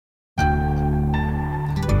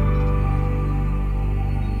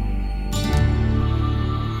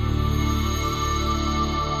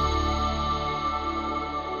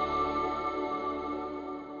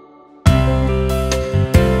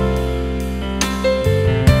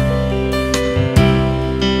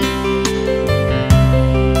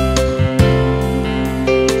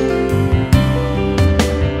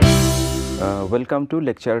welcome to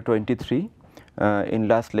lecture 23. In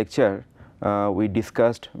last lecture, we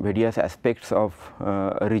discussed various aspects of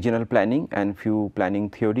regional planning and few planning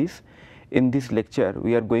theories. In this lecture,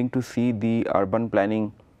 we are going to see the urban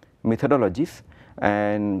planning methodologies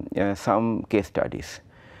and some case studies.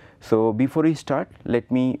 So, before we start,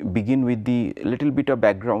 let me begin with the little bit of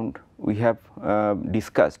background. We have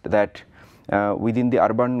discussed that within the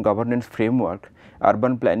urban governance framework,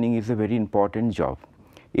 urban planning is a very important job.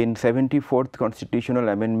 In 74th Constitutional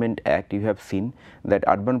Amendment Act, you have seen that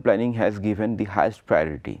urban planning has given the highest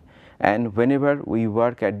priority, and whenever we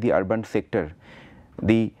work at the urban sector,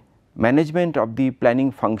 the management of the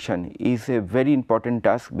planning function is a very important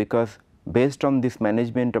task, because based on this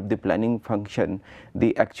management of the planning function,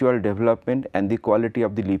 the actual development and the quality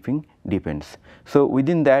of the living depends. So,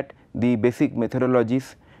 within that, the basic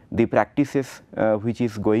methodologies, the practices which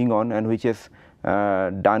is going on and which is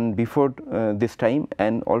done before this time,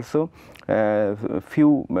 and also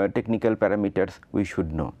few technical parameters we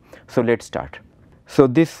should know. So, let us start. So,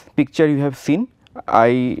 this picture you have seen,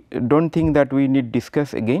 I do not think that we need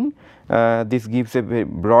discuss again. This gives a very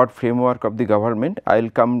broad framework of the government. I will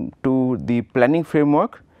come to the planning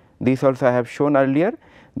framework. This also I have shown earlier.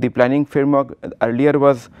 The planning framework earlier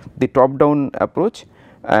was the top down approach,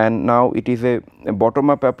 and now it is a bottom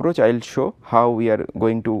up approach. I will show how we are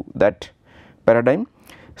going to that paradigm.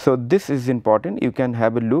 So, this is important. You can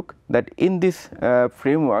have a look that in this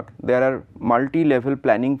framework there are multi-level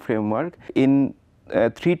planning framework. In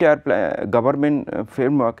 3-tier government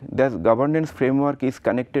framework, the governance framework is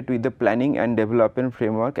connected with the planning and development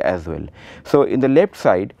framework as well. So, in the left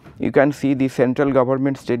side you can see the central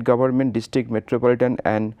government, state government, district, metropolitan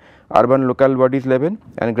and urban local bodies level,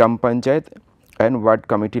 and gram panchayat and ward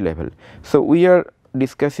committee level. So, we are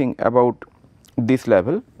discussing about this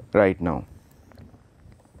level right now.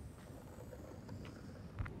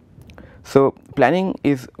 So, planning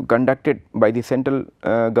is conducted by the central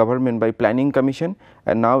government by planning commission,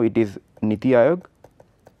 and now it is Niti Aayog.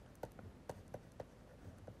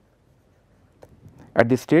 At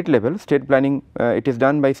the state level, state planning it is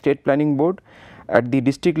done by state planning board. At the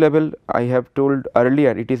district level, I have told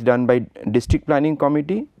earlier, it is done by district planning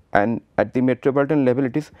committee, and at the metropolitan level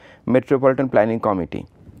it is metropolitan planning committee,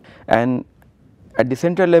 and at the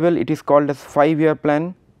central level it is called as 5-year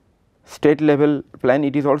plan. State level plan,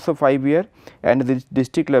 it is also 5-year, and the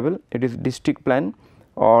district level it is district plan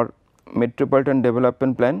or metropolitan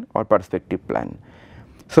development plan or perspective plan.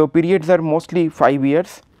 So, periods are mostly 5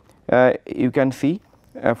 years, you can see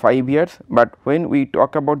 5 years, but when we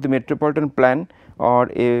talk about the metropolitan plan or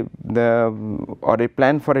a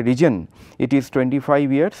plan for a region, it is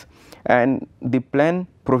 25 years, and the plan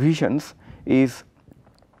provisions is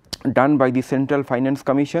done by the Central Finance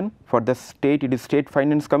Commission. For the state, it is State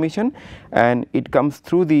Finance Commission, and it comes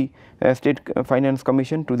through the State Finance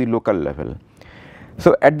Commission to the local level.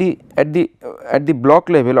 So, at the block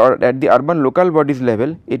level or at the urban local bodies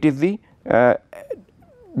level, it is the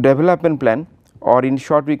development plan, or in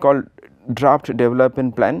short we call draft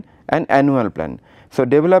development plan and annual plan. So,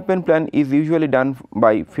 development plan is usually done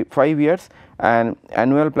by 5 years, and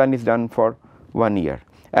annual plan is done for 1 year,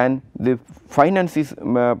 and the finance is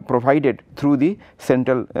provided through the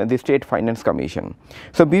central the state finance commission.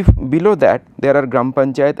 So, below that there are gram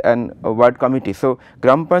panchayat and ward committee. So,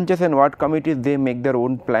 gram panchayat and ward committees, they make their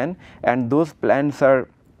own plan, and those plans are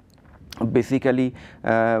basically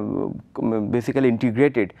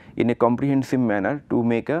integrated in a comprehensive manner to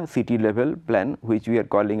make a city level plan, which we are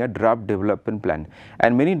calling a draft development plan,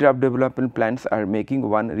 and many draft development plans are making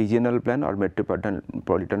one regional plan or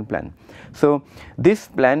metropolitan plan. So, this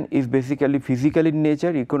plan is basically physical in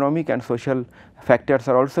nature, economic and social factors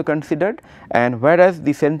are also considered, and whereas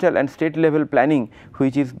the central and state level planning,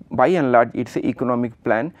 which is by and large it is a economic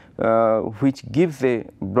plan which gives a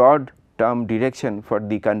broad term direction for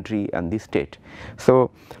the country and the state.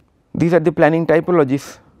 So, these are the planning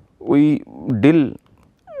typologies we deal.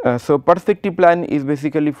 So, perspective plan is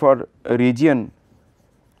basically for a region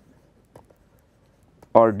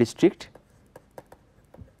or district,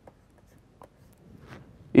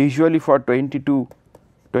 usually for 20 to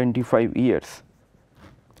 25 years.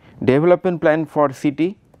 Development plan for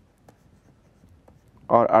city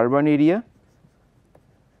or urban area,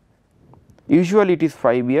 usually it is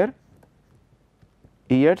 5 years.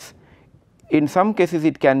 In some cases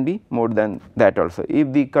it can be more than that also,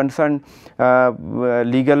 if the concerned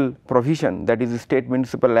legal provision, that is the State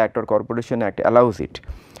Municipal Act or Corporation Act, allows it.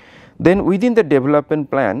 Then within the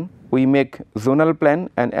development plan we make zonal plan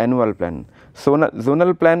and annual plan. So,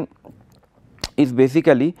 zonal plan is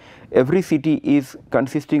basically every city is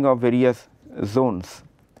consisting of various zones,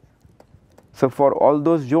 So, for all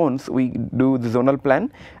those zones we do the zonal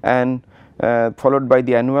plan and followed by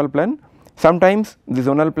the annual plan. Sometimes the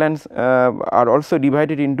zonal plans are also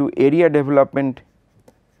divided into area development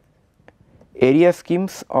area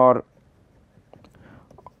schemes or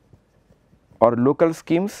local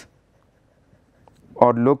schemes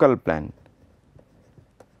or local plan.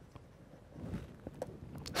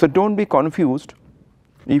 So, do not be confused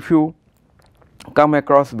if you come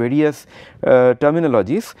across various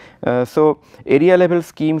terminologies. So, area level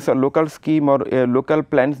schemes or local scheme or local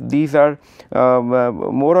plans, these are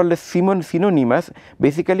more or less synonymous.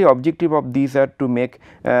 Basically objective of these are to make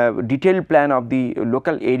detailed plan of the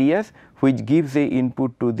local areas which gives a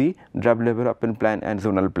input to the draft development plan and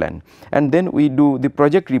zonal plan, and then we do the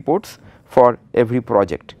project reports for every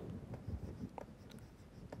project.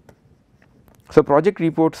 So, project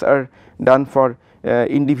reports are done for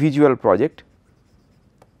individual projects.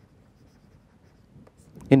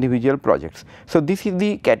 So, this is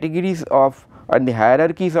the categories of and the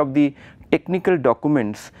hierarchies of the technical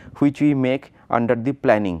documents which we make under the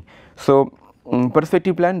planning. So,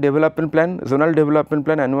 perspective plan, development plan, zonal development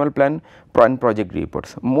plan, annual plan, and project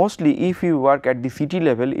reports. Mostly if you work at the city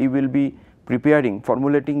level, you will be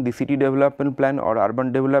formulating the city development plan or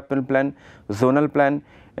urban development plan, zonal plan,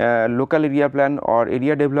 local area plan or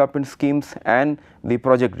area development schemes and the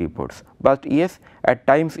project reports. But yes, at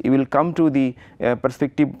times you will come to the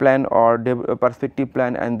perspective plan or perspective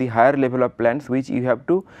plan and the higher level of plans which you have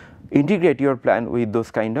to integrate your plan with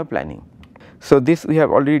those kind of planning. So, this we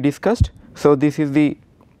have already discussed. So, this is the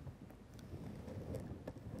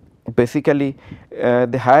basically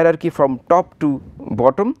the hierarchy from top to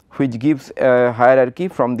bottom, which gives a hierarchy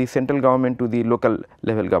from the central government to the local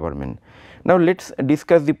level government. Now, let us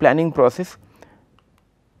discuss the planning process.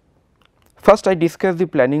 First I discuss the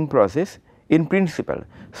planning process in principle.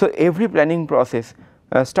 So, every planning process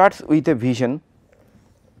starts with a vision.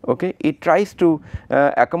 Okay. It tries to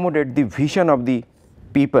accommodate the vision of the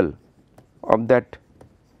people of that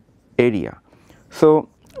area. So,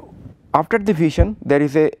 after the vision there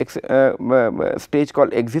is a stage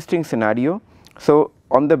called existing scenario. So,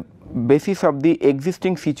 on the basis of the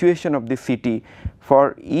existing situation of the city,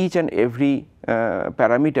 for each and every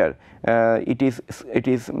parameter it is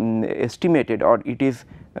estimated or it is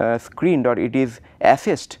screened or it is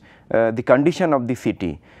assessed the condition of the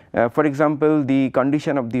city. For example, the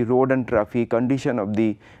condition of the road and traffic, condition of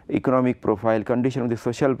the economic profile, condition of the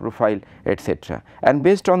social profile, etc. And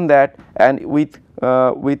based on that and with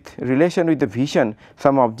relation with the vision,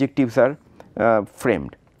 some objectives are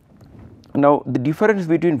framed. Now, the difference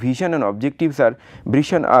between vision and objectives are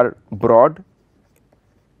vision are broad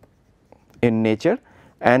in nature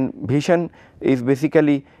and vision is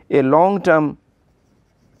basically a long term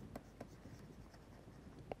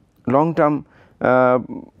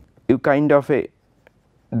you kind of a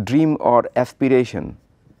dream or aspiration,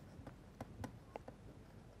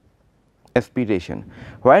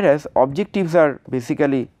 whereas objectives are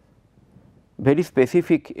basically very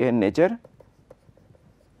specific in nature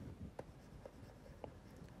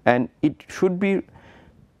and it should be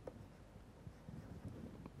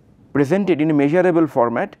presented in a measurable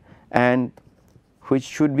format and which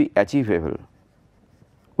should be achievable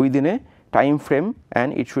within a time frame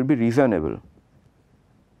and it should be reasonable,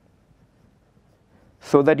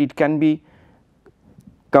 so that it can be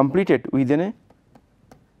completed within a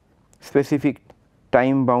specific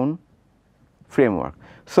time bound framework.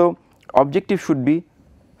 So, objective should be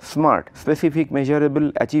smart, specific,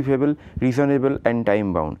 measurable, achievable, reasonable and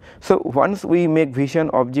time bound. So, once we make vision,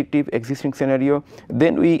 objective, existing scenario,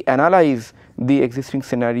 then we analyze the existing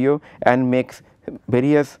scenario and makes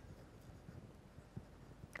various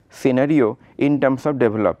scenario in terms of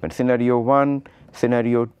development, scenario 1,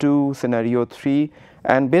 scenario 2, scenario 3,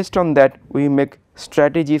 and based on that we make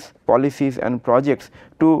strategies, policies and projects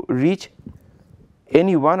to reach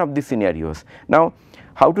any one of the scenarios. Now,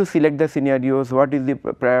 how to select the scenarios, what is the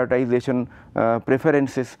prioritization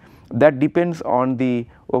preferences, that depends on the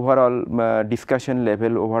overall discussion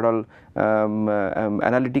level, overall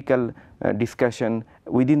analytical discussion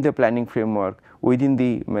within the planning framework, within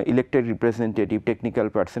the elected representative, technical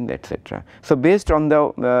person, etc. So, based on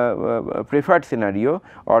the preferred scenario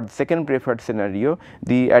or the second preferred scenario,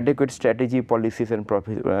 the adequate strategy, policies and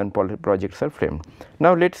projects are framed.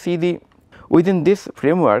 Now, let us see the within this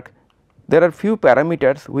framework there are few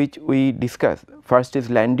parameters which we discuss. First is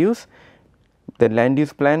land use, then land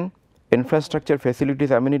use plan, infrastructure,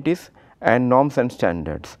 facilities, amenities and norms and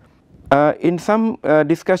standards. In some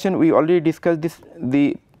discussion we already discussed this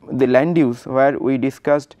the land use, where we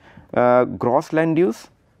discussed gross land use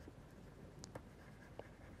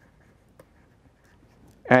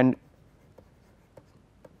and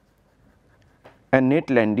and net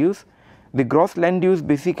land use. The gross land use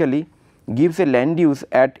basically gives a land use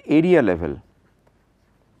at area level,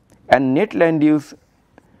 and net land use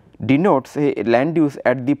denotes a land use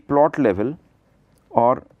at the plot level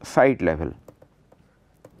or site level.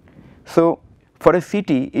 So, for a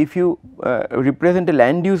city, if you represent a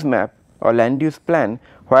land use map or land use plan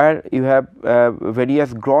where you have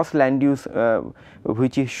various gross land use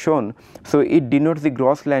which is shown. So, it denotes the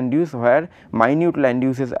gross land use where minute land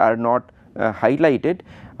uses are not highlighted,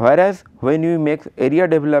 whereas when you make area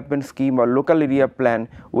development scheme or local area plan,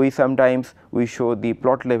 we sometimes we show the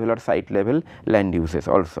plot level or site level land uses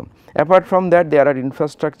also. Apart from that, there are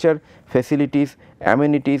infrastructure, facilities,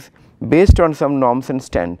 amenities based on some norms and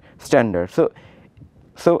standards.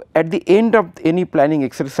 So, at the end of any planning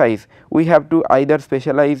exercise, we have to either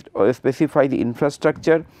specialize or specify the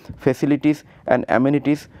infrastructure, facilities and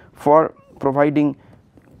amenities for providing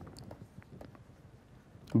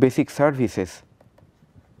basic services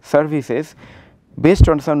based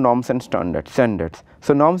on some norms and standards.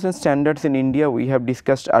 So, norms and standards in India we have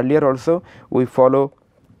discussed earlier also. We follow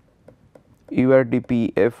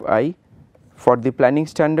URDPFI. For the planning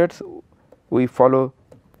standards, we follow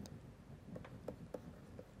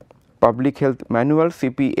public health manuals,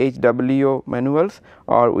 CPHWO manuals,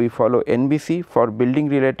 or we follow NBC for building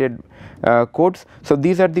related codes. So,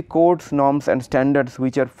 these are the codes, norms and standards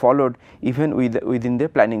which are followed even within the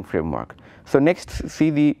planning framework. So, next see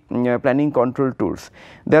the planning control tools.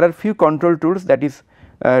 There are few control tools that is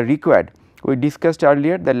required. We discussed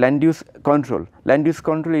earlier the land use control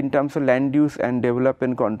in terms of land use and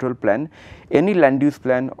development control plan. Any land use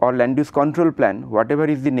plan or land use control plan, whatever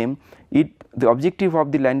is the name, the objective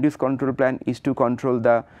of the land use control plan is to control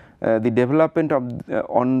the development of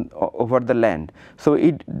over the land. So,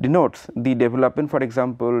 it denotes the development, for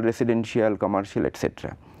example, residential, commercial,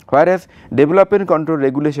 etc. Whereas, development control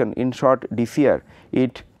regulation, in short DCR,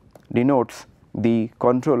 it denotes the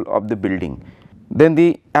control of the building.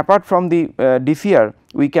 Then apart from the DCR,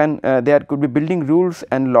 we can there could be building rules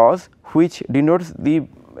and laws which denotes the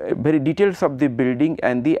very details of the building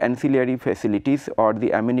and the ancillary facilities or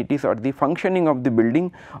the amenities or the functioning of the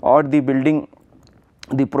building or the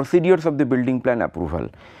procedures of the building plan approval.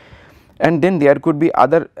 And then there could be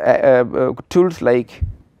other tools like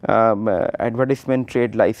advertisement,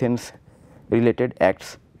 trade license related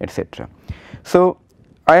acts, etc. So,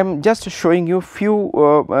 I am just showing you few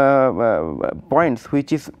points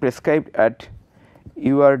which is prescribed at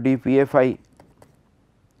URDPFI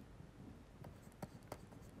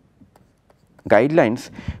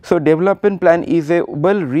guidelines. So, development plan is a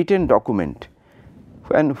well written document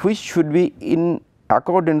and which should be in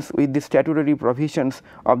accordance with the statutory provisions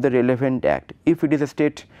of the relevant act. If it is a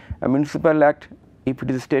state municipal act, if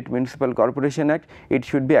it is a state municipal corporation act, it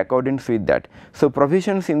should be accordance with that. So,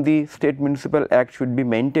 provisions in the state municipal act should be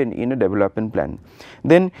maintained in a development plan.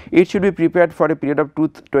 Then it should be prepared for a period of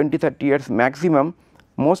 20-30 years maximum.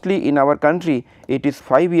 Mostly in our country it is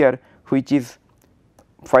 5 years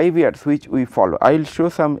which we follow. I will show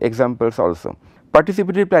some examples also.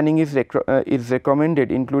 Participatory planning is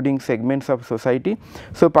recommended, including segments of society.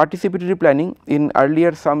 So, participatory planning, in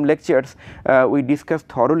earlier some lectures we discussed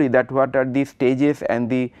thoroughly that what are the stages and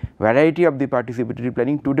the variety of the participatory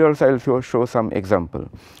planning. Today also I will show some example.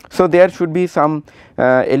 So, there should be some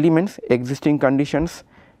elements, existing conditions,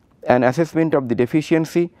 an assessment of the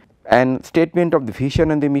deficiency and statement of the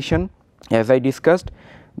vision and the mission as I discussed,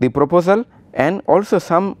 the proposal, and also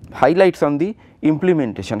some highlights on the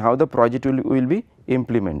implementation, how the project will be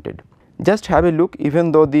implemented. Just have a look,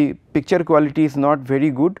 even though the picture quality is not very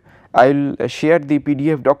good, I will share the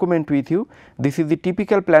PDF document with you. This is the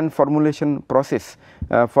typical plan formulation process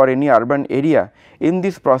for any urban area. In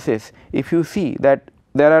this process, if you see that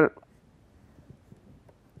there are,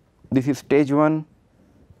 this is stage 1,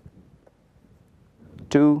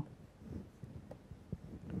 2,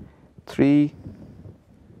 3,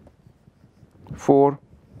 4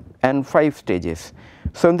 and 5 stages.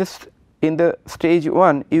 So, in the stage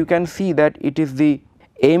 1 you can see that it is the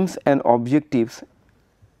aims and objectives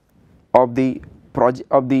of the project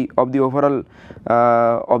of the overall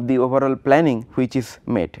planning which is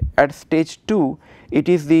met. At stage 2 it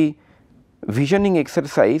is the visioning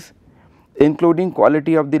exercise including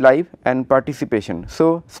quality of the life and participation.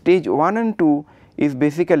 So, stage 1 and 2 is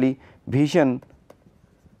basically vision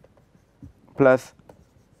plus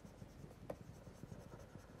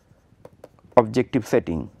objective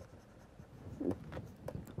setting,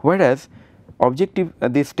 whereas objective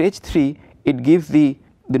the stage 3 it gives the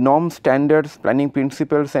norms, standards, planning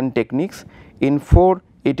principles and techniques. In 4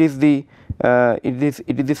 it is the it is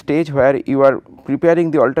the stage where you are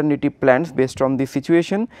preparing the alternative plans based on the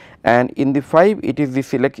situation, and in the 5 it is the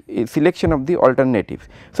selection of the alternatives.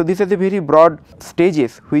 So, these are the very broad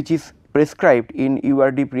stages which is prescribed in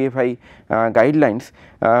URD PFI guidelines,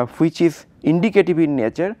 which is indicative in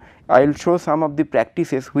nature. I will show some of the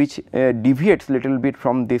practices which deviates little bit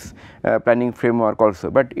from this planning framework also,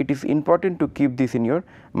 but it is important to keep this in your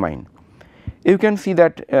mind. You can see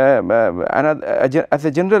that as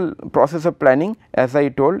a general process of planning, as I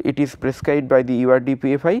told, it is prescribed by the URD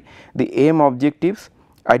PFI, the aim, objectives,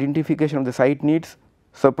 identification of the site needs,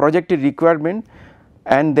 so projected requirement,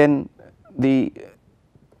 and then the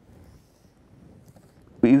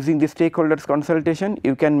using the stakeholders consultation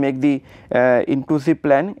you can make the inclusive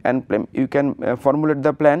plan, and you can formulate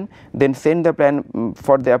the plan, then send the plan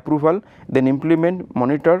for the approval, then implement,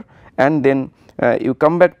 monitor, and then you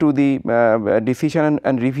come back to the decision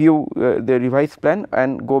and review the revised plan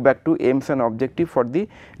and go back to aims and objective for the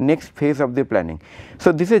next phase of the planning.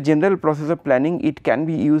 So, this is a general process of planning. It can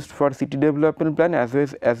be used for city development plan as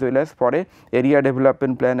well as for a area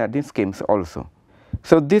development plan at the schemes also.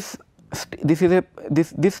 So, this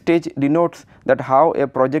stage denotes that how a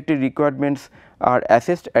projected requirements are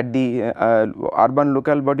assessed at the urban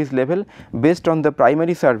local bodies level based on the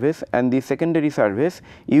primary surveys and the secondary surveys.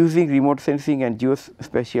 Using remote sensing and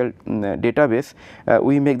geospatial database,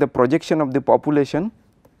 we make the projection of the population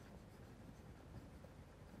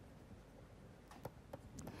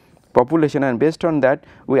and based on that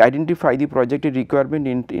we identify the projected requirement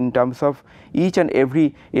in terms of each and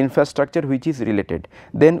every infrastructure which is related.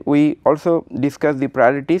 Then we also discuss the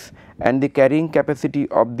priorities and the carrying capacity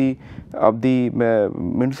of the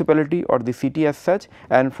municipality or the city as such,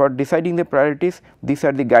 and for deciding the priorities, these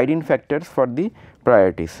are the guiding factors for the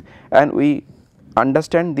priorities, and we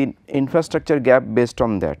understand the infrastructure gap based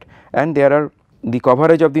on that, and there are the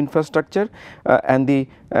coverage of the infrastructure and the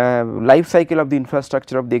life cycle of the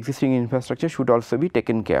infrastructure of the existing infrastructure should also be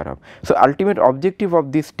taken care of. So, ultimate objective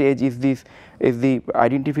of this stage is the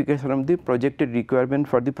identification of the projected requirement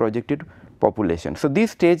for the projected population. So, this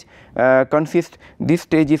stage this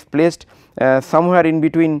stage is placed somewhere in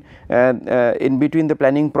between the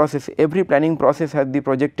planning process. Every planning process has the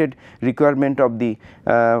projected requirement of the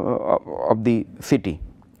city.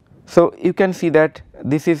 So, you can see that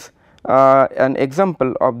this is an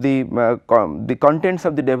example of the contents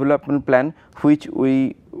of the development plan, which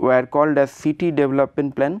we were called as city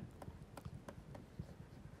development plan.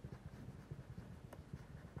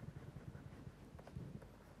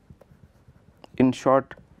 In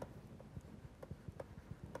short,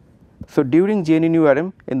 so during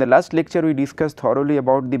JNNURM, in the last lecture we discussed thoroughly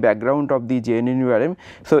about the background of the JNNURM.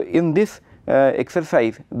 So, in this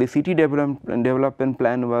exercise, the city development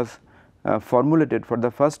plan was formulated for the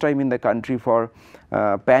first time in the country for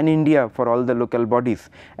pan India for all the local bodies,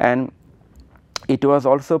 and it was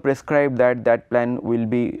also prescribed that that plan will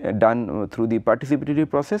be done through the participatory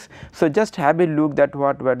process. So, just have a look at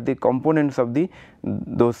what were the components of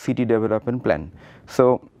those city development plan.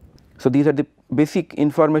 So, these are the basic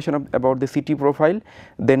information about the city profile,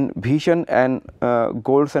 then vision and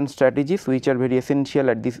goals and strategies which are very essential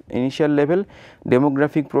at this initial level,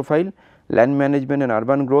 demographic profile, land management and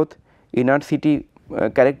urban growth, inner city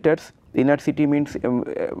characters. Inner city means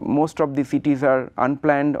most of the cities are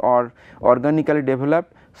unplanned or organically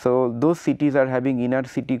developed. So, those cities are having inner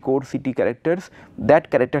city, core city characters.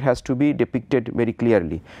 That character has to be depicted very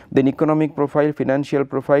clearly. Then economic profile, financial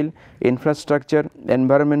profile, infrastructure,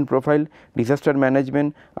 environment profile, disaster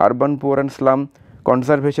management, urban poor and slum,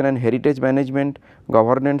 conservation and heritage management,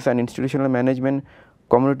 governance and institutional management,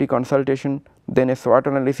 community consultation, then a SWOT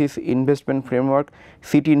analysis, investment framework,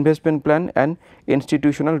 city investment plan and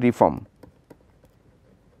institutional reform.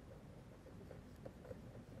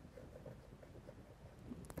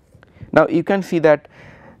 Now, you can see that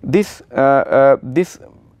this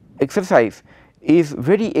exercise is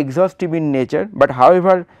very exhaustive in nature, but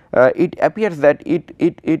however, it appears that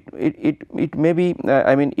it may be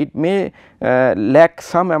I mean it may lack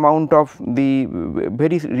some amount of the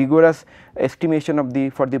very rigorous estimation of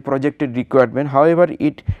for the projected requirement. However,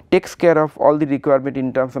 it takes care of all the requirement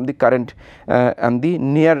in terms of the current and the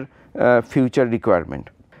near future requirement.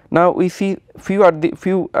 Now, we see few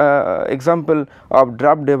example of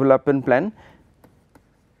draft development plan.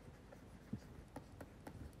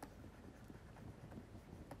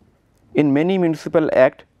 In many municipal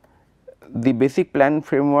act, the basic plan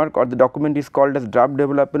framework or the document is called as draft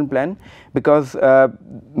development plan, because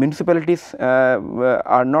municipalities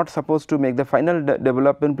are not supposed to make the final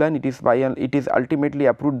development plan. It is ultimately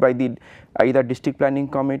approved by the either district planning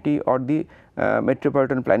committee or the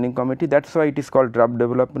metropolitan planning committee. That is why it is called draft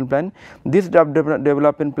development plan. This draft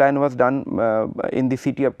development plan was done in the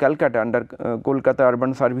city of Calcutta under Kolkata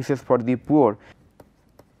Urban Services for the Poor.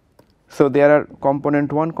 So, there are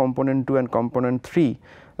component 1, component 2 and component 3.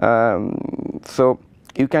 So,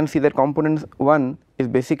 you can see that component 1 is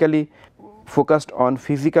basically focused on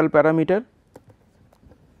physical parameter,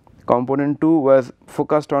 component 2 was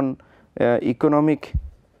focused on economic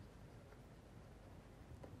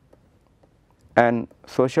and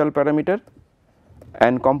social parameter,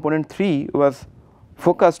 and component 3 was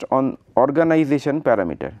focused on organization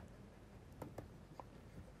parameter,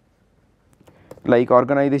 like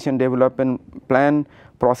organization development plan,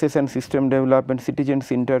 process and system development, citizens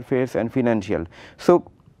interface and financial.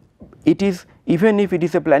 So, it is, even if it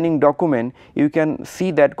is a planning document, you can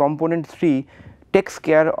see that component 3 takes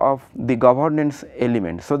care of the governance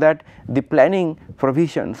element, so that the planning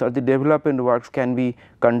provisions or the development works can be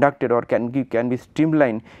conducted or can be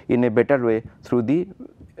streamlined in a better way through the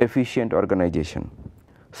efficient organization.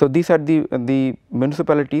 So, these are the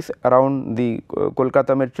municipalities around the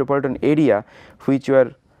Kolkata metropolitan area which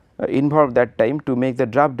were involved that time to make the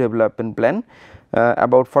draft development plan.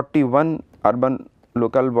 About 41 urban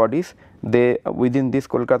local bodies, they within this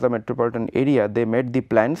Kolkata metropolitan area, they made the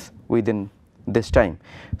plans within this time.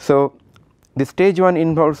 So, the stage 1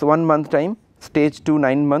 involves 1 month time, stage 2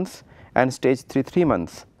 9 months and stage 3 3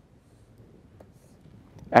 months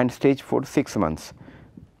and stage 4 6 months.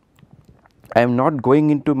 I am not going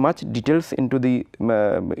into much details into the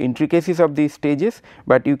intricacies of these stages,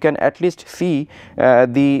 but you can at least see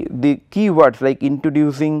the keywords like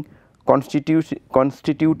introducing,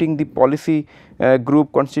 constituting the policy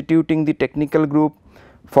group, constituting the technical group,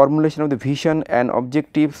 formulation of the vision and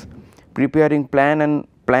objectives, preparing plan and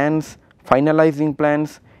plans, finalizing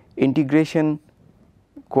plans, integration,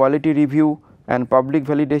 quality review and public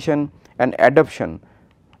validation and adoption,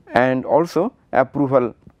 and also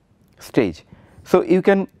approval stage. So, you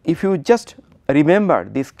can, if you just remember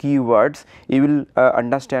these keywords, you will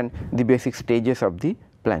understand the basic stages of the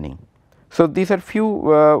planning. So, these are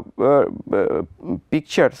few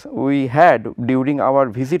pictures we had during our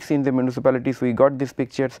visits in the municipalities. We got these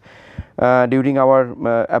pictures during our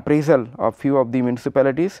appraisal of few of the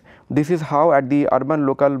municipalities. This is how at the urban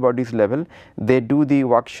local bodies level they do the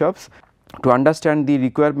workshops to understand the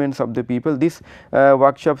requirements of the people. These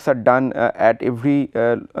workshops are done at every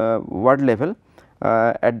ward level,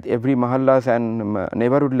 at every mahallas and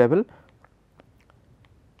neighborhood level.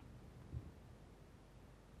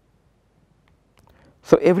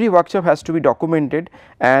 So, every workshop has to be documented,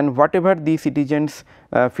 and whatever the citizens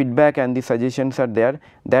feedback and the suggestions are there,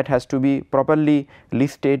 that has to be properly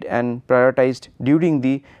listed and prioritized during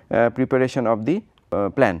the preparation of the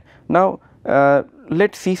plan. Now,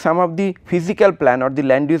 let us see some of the physical plan or the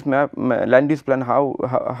land use map, land use plan,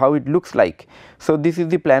 how it looks like. So, this is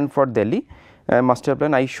the plan for Delhi master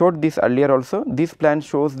plan. I showed this earlier also. This plan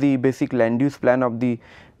shows the basic land use plan of the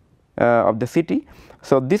city.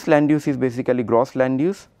 So, this land use is basically gross land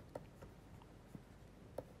use.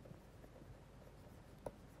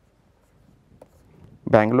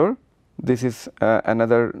 Bangalore, this is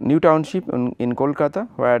another new township in Kolkata,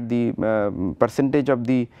 where the percentage of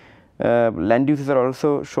the land uses are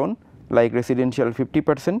also shown, like residential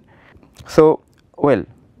 50%. So, well,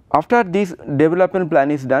 after this development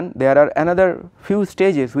plan is done, there are another few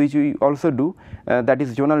stages which we also do, that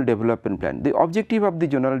is zonal development plan. The objective of the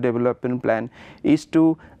zonal development plan is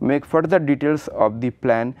to make further details of the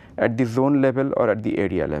plan at the zone level or at the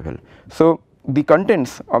area level. So, the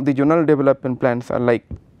contents of the zonal development plans are like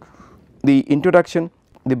the introduction,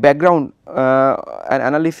 the background and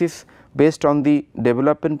analysis based on the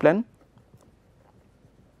development plan,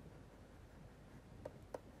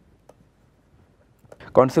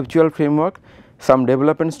 conceptual framework, some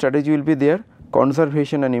development strategy will be there,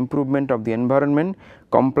 conservation and improvement of the environment,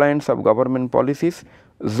 compliance of government policies,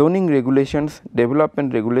 zoning regulations,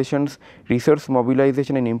 development regulations, resource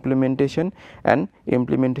mobilization and implementation, and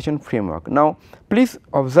implementation framework. Now, please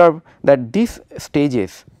observe that these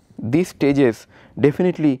stages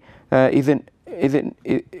definitely is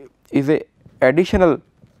a additional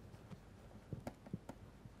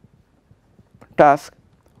task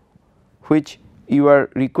which you are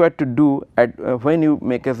required to do at when you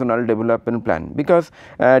make a zonal development plan, because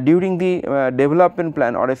during the development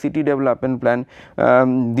plan or a city development plan,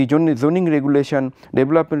 the zoning regulation,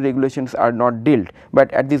 development regulations are not dealt,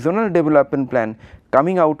 but at the zonal development plan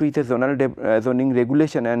coming out with a zonal zoning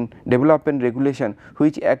regulation and development regulation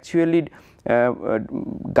which actually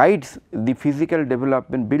guides the physical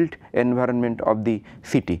development built environment of the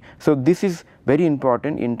city. So, this is very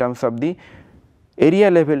important in terms of the area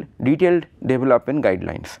level detailed development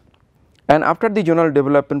guidelines. And after the zonal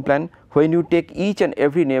development plan, when you take each and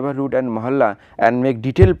every neighborhood and mohalla and make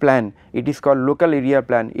detailed plan, it is called local area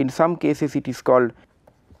plan. In some cases it is called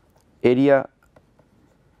area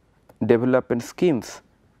development schemes.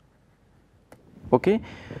 Okay.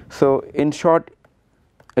 So, in short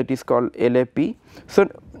it is called LAP. So,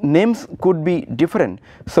 names could be different.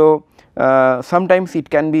 So, sometimes it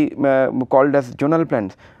can be called as zonal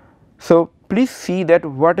plans. So, please see that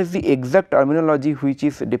what is the exact terminology which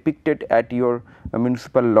is depicted at your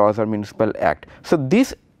municipal laws or municipal act. So,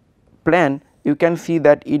 this plan you can see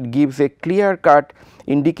that it gives a clear cut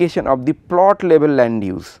indication of the plot level land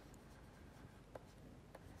use.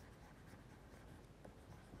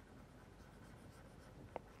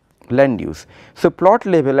 So, plot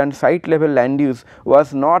level and site level land use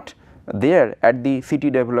was not there at the city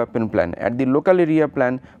development plan. At the local area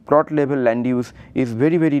plan, plot level land use is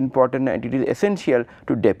very important and it is essential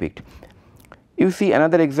to depict. You see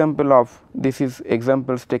another example of this is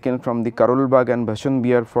examples taken from the Karol Bagh and Bhashan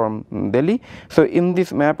Vihar from Delhi. So, in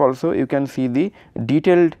this map also you can see the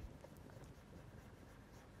detailed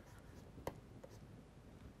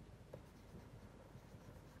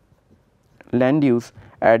land use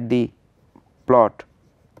at the plot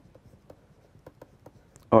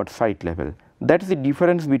or site level. That is the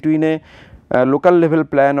difference between a local level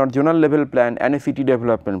plan or zonal level plan and a city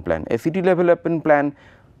development plan. A city development plan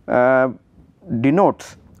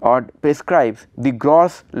denotes or prescribes the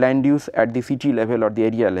gross land use at the city level or the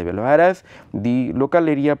area level, whereas the local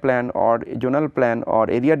area plan or zonal plan or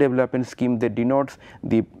area development scheme that denotes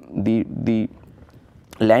the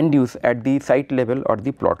land use at the site level or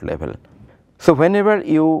the plot level. So, whenever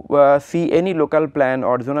you see any local plan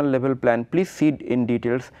or zonal level plan, please see in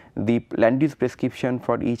details the land use prescription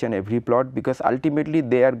for each and every plot, because ultimately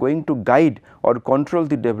they are going to guide or control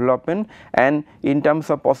the development, and in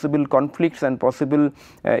terms of possible conflicts and possible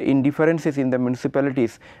indifferences in the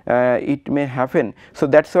municipalities it may happen. So,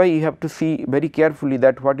 that is why you have to see very carefully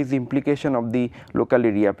that what is the implication of the local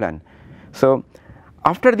area plan. So,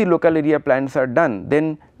 after the local area plans are done,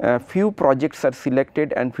 then few projects are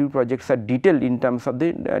selected and few projects are detailed in terms of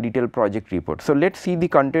the detailed project report. So, let us see the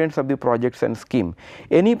contents of the projects and scheme.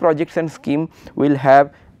 Any projects and scheme will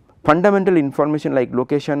have fundamental information like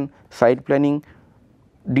location, site planning,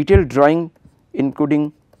 detailed drawing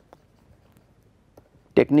including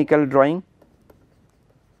technical drawing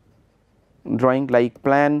like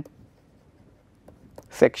plan,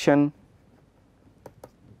 section,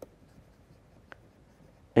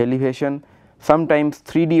 elevation, sometimes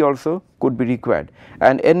 3D also could be required,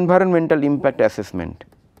 and environmental impact assessment.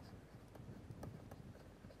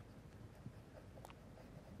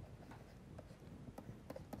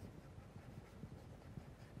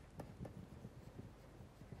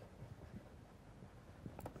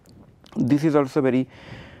 This is also very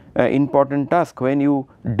important task when you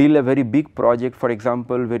deal a very big project, for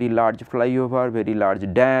example, very large flyover, very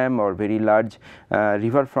large dam or very large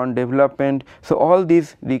riverfront development. So, all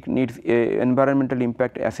these needs environmental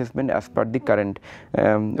impact assessment as per the current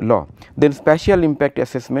law. Then spatial impact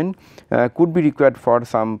assessment could be required for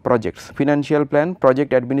some projects. Financial plan,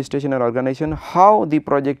 project administration or organization, how the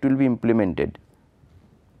project will be implemented.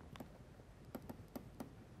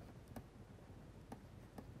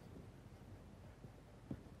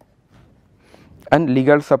 And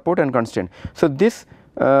legal support and constraint. So, this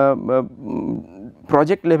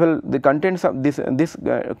project level, the contents of this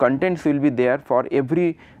contents will be there for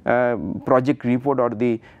every project report or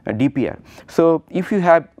the DPR. So, if you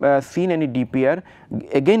have seen any DPR,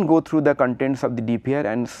 again go through the contents of the DPR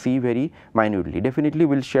and see very minutely. Definitely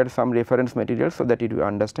we will share some reference materials so that it will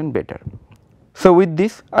understand better. So, with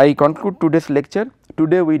this I conclude today's lecture.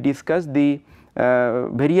 Today we discussed the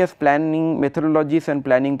various planning methodologies and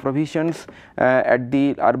planning provisions at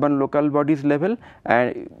the urban local bodies level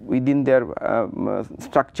and within their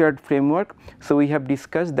structured framework. So, we have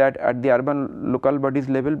discussed that at the urban local bodies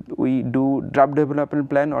level we do draft development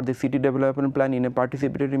plan or the city development plan in a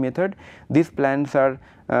participatory method. These plans are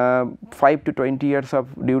 5 to 20 years of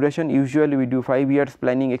duration, usually we do 5 years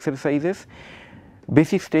planning exercises.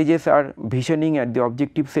 Basic stages are visioning at the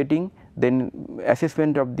objective setting, then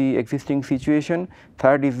assessment of the existing situation,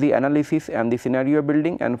 third is the analysis and the scenario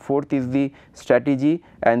building, and fourth is the strategy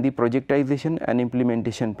and the projectization and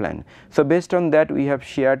implementation plan. So, based on that we have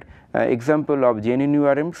shared example of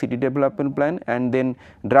JNNURM city development plan and then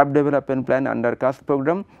draft development plan under CAST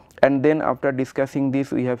program, and then after discussing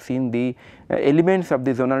this we have seen the elements of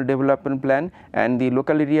the zonal development plan and the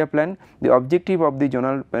local area plan. The objective of the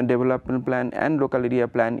zonal development plan and local area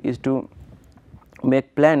plan is to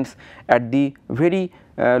make plans at the very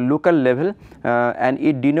local level, and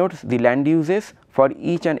it denotes the land uses for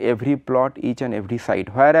each and every plot, each and every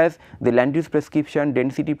site, whereas the land use prescription,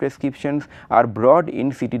 density prescriptions are broad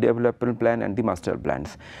in city development plan and the master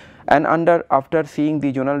plans. And after seeing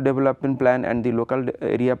the zonal development plan and the local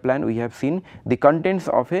area plan, we have seen the contents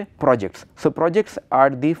of a projects. So, projects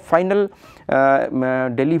are the final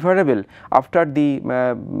deliverable after the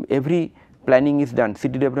every planning is done,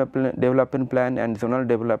 city development plan and zonal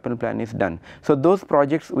development plan is done. So, those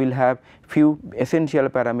projects will have few essential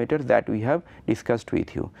parameters that we have discussed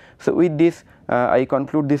with you. So, with this I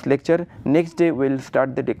conclude this lecture. Next day we will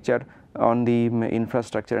start the lecture on the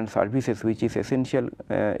infrastructure and services, which is essential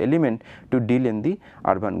element to deal in the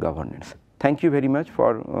urban governance. Thank you very much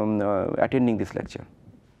for attending this lecture.